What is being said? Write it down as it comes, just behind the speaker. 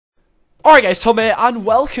Alright guys, Tom here, and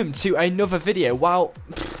welcome to another video. Well,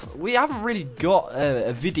 we haven't really got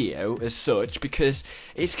a video as such, because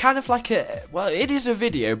it's kind of like well, it is a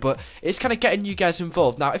video, but it's kind of getting you guys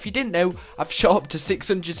involved. Now, if you didn't know, I've shot up to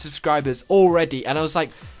 600 subscribers already, and I was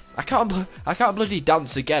like, I can't bloody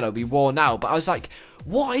dance again, I'll be worn out. But I was like,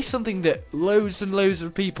 what is something that loads and loads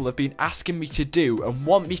of people have been asking me to do and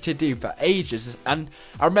want me to do for ages? And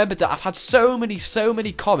I remember that I've had so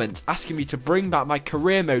many comments asking me to bring back my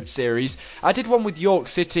career mode series. I did one with York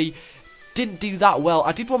City, didn't do that well.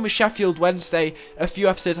 I did one with Sheffield Wednesday, a few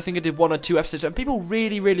episodes. I think I did 1 or 2 episodes, and people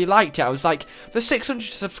really liked it. I was like, for 600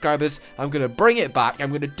 subscribers, I'm going to bring it back. I'm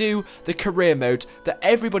going to do the career mode that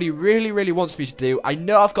everybody really wants me to do. I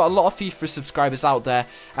know I've got a lot of FIFA subscribers out there,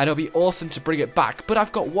 and it'll be awesome to bring it back. But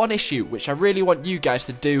I've got one issue, which I really want you guys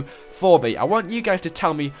to do for me. I want you guys to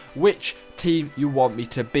tell me which team you want me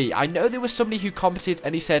to be. I know there was somebody who commented,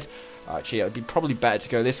 and he said, actually, it would be probably better to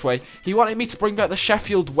go this way. He wanted me to bring back the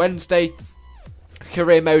Sheffield Wednesday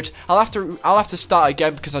career mode. I'll have to start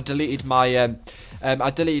again because I deleted my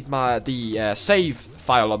save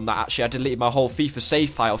file on that. Actually, I deleted my whole FIFA save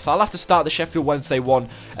file, so I'll have to start the Sheffield Wednesday one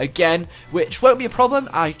again, which won't be a problem.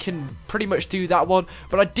 I can pretty much do that one,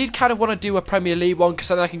 but I did kind of want to do a Premier League one because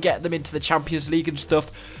then I can get them into the Champions League and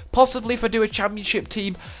stuff. Possibly if I do a Championship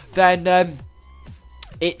team, then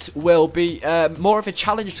it will be more of a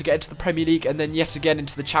challenge to get into the Premier League and then yet again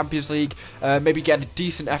into the Champions League. Maybe get a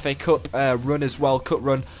decent FA Cup run as well, cup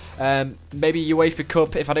run. Maybe UEFA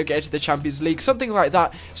Cup if I don't get into the Champions League, something like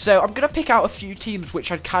that. So I'm going to pick out a few teams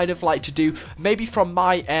which I'd kind of like to do, maybe from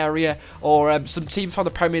my area, or some teams from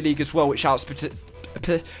the Premier League as well, which are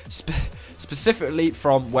specifically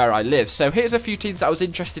from where I live. So here's a few teams that I was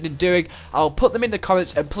interested in doing. I'll put them in the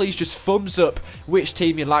comments, and please just thumbs up which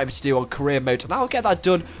team you'd like me to do on career mode, and I'll get that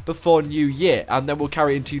done before New Year, and then we'll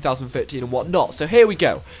carry it in 2013 and whatnot. So here we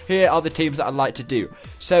go. Here are the teams that I'd like to do.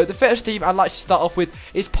 So the first team I'd like to start off with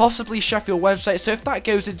is possibly Sheffield Wednesday. So if that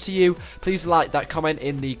goes into you, please like that comment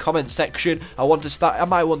in the comment section. I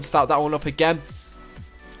might want to start that one up again.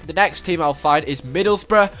 The next team I'll find is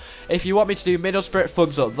Middlesbrough. If you want me to do Middlesbrough,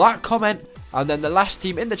 thumbs up that comment. And then the last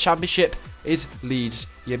team in the Championship is Leeds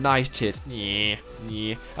United. Yeah.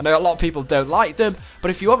 I know a lot of people don't like them,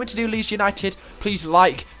 but if you want me to do Leeds United, please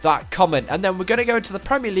like that comment. And then we're going to go into the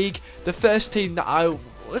Premier League. The first team that I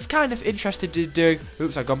was kind of interested in doing,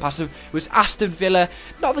 oops, I've gone past them, was Aston Villa.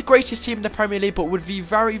 Not the greatest team in the Premier League, but would be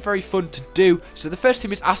very fun to do. So the first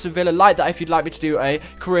team is Aston Villa. Like that if you'd like me to do a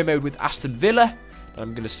career mode with Aston Villa.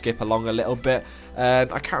 I'm going to skip along a little bit. I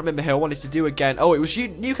can't remember who I wanted to do again. Oh, it was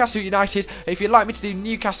Newcastle United. If you'd like me to do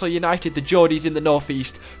Newcastle United, the Geordies in the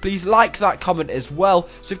northeast, please like that comment as well.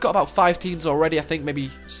 So we've got about 5 teams already. I think maybe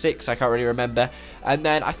 6. I can't really remember. And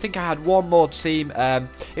then I think I had one more team.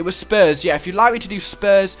 It was Spurs. Yeah, if you'd like me to do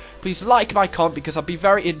Spurs, please like my comment because I'll be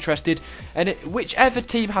very interested. And whichever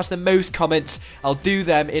team has the most comments, I'll do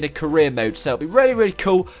them in a career mode. So it'll be really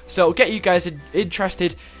cool. So it'll get you guys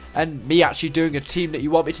interested, and me actually doing a team that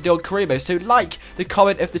you want me to do on career mode. So like the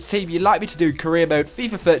comment of the team you'd like me to do career mode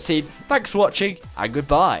FIFA 13. Thanks for watching, and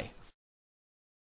goodbye.